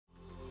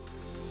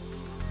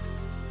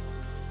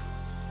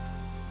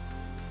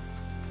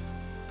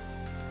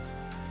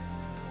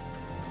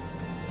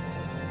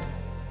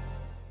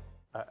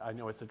I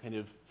know it's a kind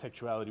of,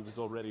 sexuality was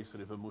already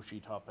sort of a mushy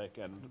topic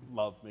and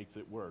love makes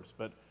it worse,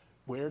 but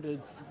where do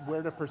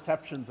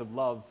perceptions of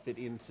love fit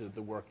into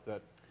the work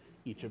that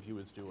each of you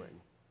is doing?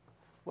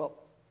 Well,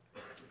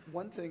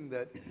 one thing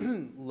that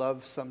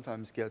love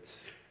sometimes gets,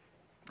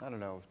 I don't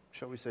know,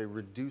 shall we say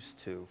reduced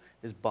to,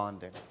 is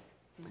bonding.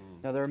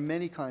 Now, there are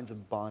many kinds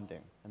of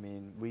bonding. I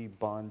mean, we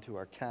bond to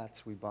our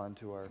cats, we bond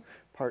to our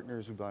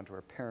partners, we bond to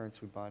our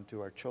parents, we bond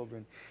to our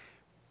children.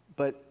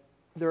 But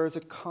there is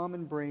a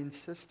common brain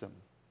system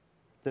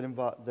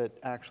that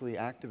actually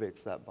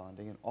activates that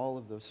bonding in all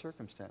of those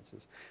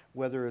circumstances,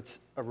 whether it's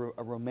a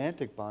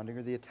romantic bonding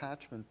or the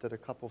attachment that a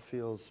couple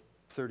feels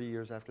 30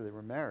 years after they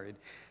were married.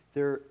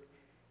 The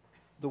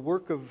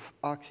work of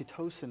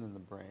oxytocin in the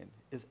brain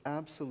is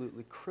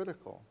absolutely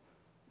critical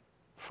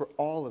for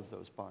all of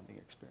those bonding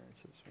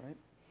experiences, right?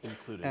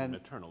 Including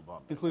maternal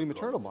bonding. Including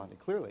maternal bonding,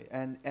 clearly.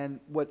 And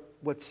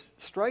what's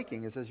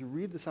striking is as you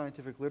read the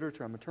scientific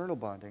literature on maternal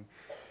bonding,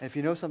 and if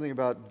you know something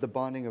about the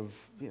bonding of,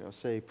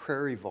 say,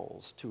 prairie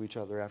voles to each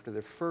other after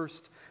their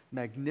first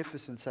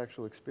magnificent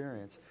sexual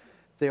experience,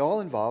 they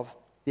all involve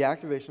the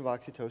activation of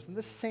oxytocin in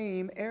the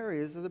same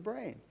areas of the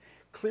brain.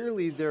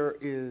 Clearly, there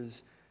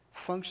is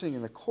functioning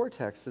in the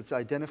cortex that's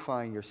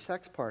identifying your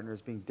sex partner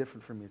as being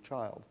different from your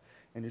child,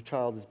 and your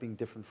child as being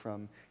different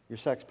from your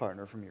sex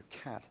partner, from your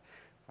cat,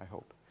 I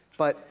hope.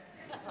 But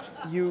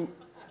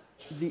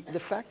the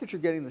fact that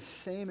you're getting the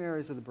same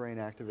areas of the brain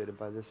activated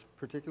by this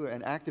particular,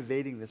 and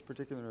activating this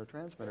particular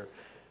neurotransmitter,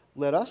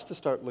 led us to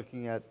start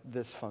looking at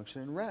this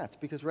function in rats,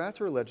 because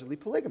rats are allegedly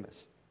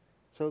polygamous.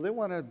 So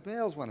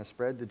males want to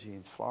spread the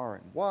genes far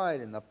and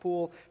wide in the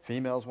pool.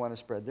 Females want to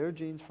spread their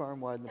genes far and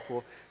wide in the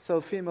pool.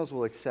 So females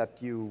will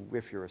accept you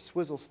if you're a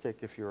swizzle stick,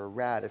 if you're a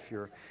rat, if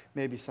you're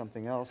maybe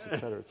something else, et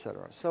cetera, et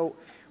cetera. So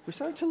we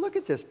started to look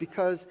at this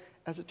because,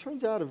 as it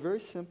turns out, a very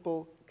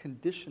simple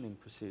conditioning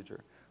procedure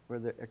where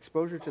the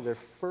exposure to their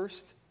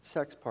first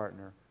sex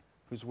partner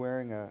who's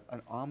wearing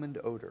an almond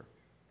odor.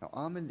 Now,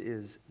 almond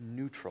is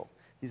neutral.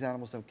 These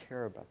animals don't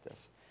care about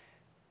this.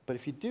 But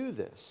if you do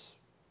this,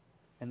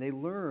 and they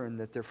learn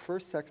that their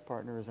first sex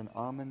partner is an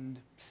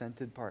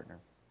almond-scented partner,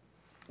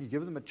 you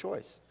give them a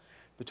choice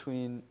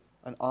between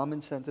an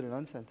almond-scented and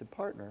unscented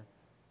partner,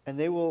 and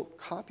they will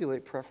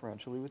copulate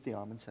preferentially with the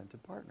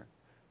almond-scented partner.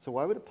 So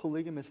why would a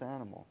polygamous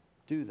animal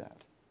do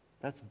that?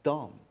 That's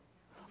dumb.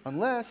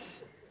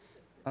 Unless,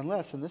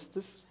 and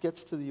this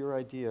gets to your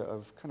idea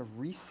of kind of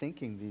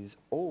rethinking these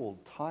old,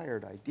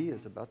 tired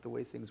ideas about the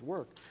way things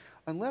work,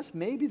 unless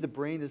maybe the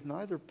brain is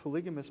neither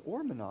polygamous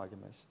or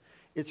monogamous,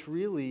 it's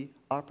really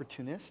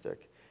opportunistic.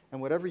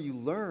 And whatever you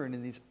learn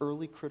in these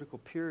early critical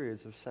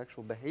periods of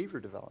sexual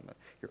behavior development,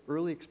 your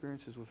early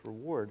experiences with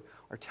reward,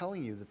 are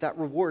telling you that that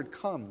reward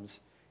comes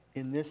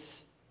in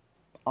this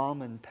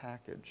almond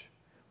package.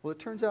 Well, it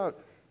turns out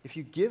if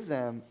you give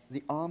them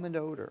the almond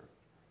odor,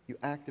 you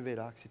activate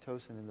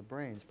oxytocin in the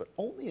brains, but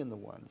only in the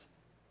ones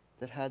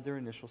that had their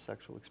initial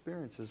sexual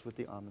experiences with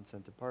the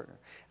almond-scented partner.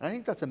 And I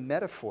think that's a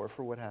metaphor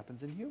for what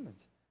happens in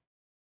humans.